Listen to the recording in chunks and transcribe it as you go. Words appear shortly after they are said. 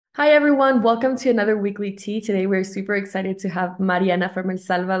Hi everyone, welcome to another weekly tea. Today we're super excited to have Mariana from El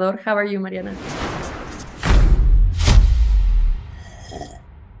Salvador. How are you, Mariana?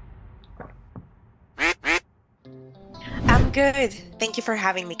 I'm good. Thank you for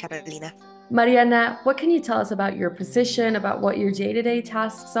having me, Carolina. Mariana, what can you tell us about your position, about what your day-to-day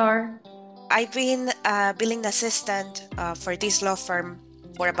tasks are? I've been a billing assistant for this law firm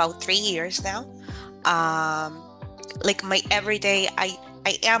for about 3 years now. Um, like my everyday, I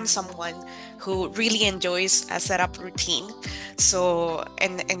am someone who really enjoys a setup routine. So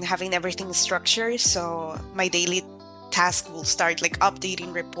and having everything structured. So my daily task will start like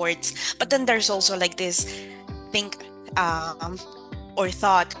updating reports. But then there's also like this think um, or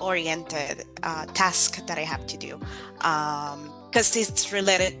thought oriented task that I have to do because it's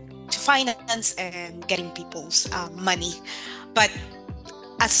related to finance and getting people's money. But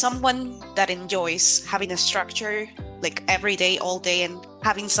as someone that enjoys having a structure like every day, all day, and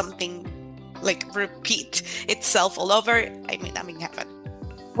having something like repeat itself all over, I'm in heaven.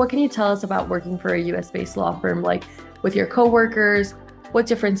 What can you tell us about working for a US-based law firm, like with your coworkers? What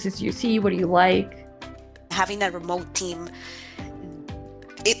differences you see? What do you like? Having a remote team,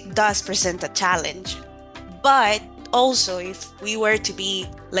 it does present a challenge. But also, if we were to be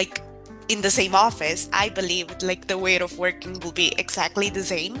like in the same office, I believe like the way of working will be exactly the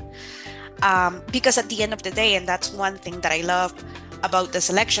same. Because at the end of the day, and that's one thing that I love about the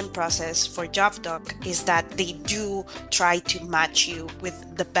selection process for JobDoc, is that they do try to match you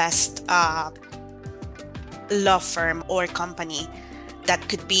with the best law firm or company that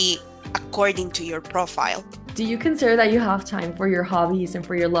could be according to your profile. Do you consider that you have time for your hobbies and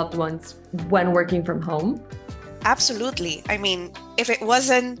for your loved ones when working from home? Absolutely. I mean, if it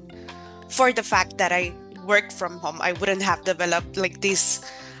wasn't for the fact that I work from home, I wouldn't have developed like this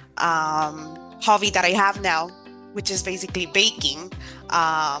hobby that I have now, which is basically baking,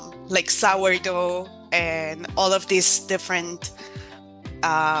 like sourdough and all of these different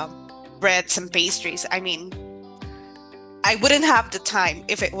uh, breads and pastries. I mean, I wouldn't have the time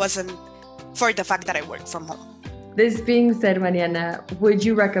if it wasn't for the fact that I work from home. This being said, Mariana, would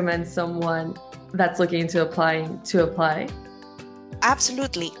you recommend someone that's looking to apply?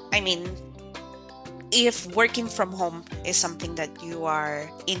 Absolutely. I mean, if working from home is something that you are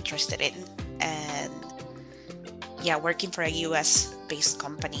interested in, and yeah, working for a US based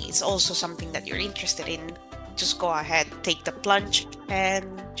company is also something that you're interested in, just go ahead, take the plunge, and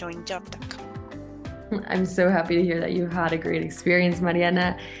join JobDoc. I'm so happy to hear that you had a great experience,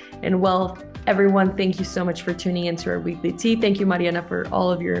 Mariana. And well, everyone, thank you so much for tuning into our weekly tea. Thank you, Mariana, for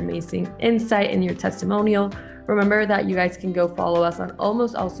all of your amazing insight and your testimonial. Remember that you guys can go follow us on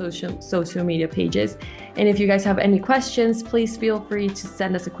almost all social media pages. And if you guys have any questions, please feel free to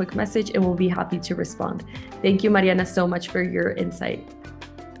send us a quick message and we'll be happy to respond. Thank you, Mariana, so much for your insight.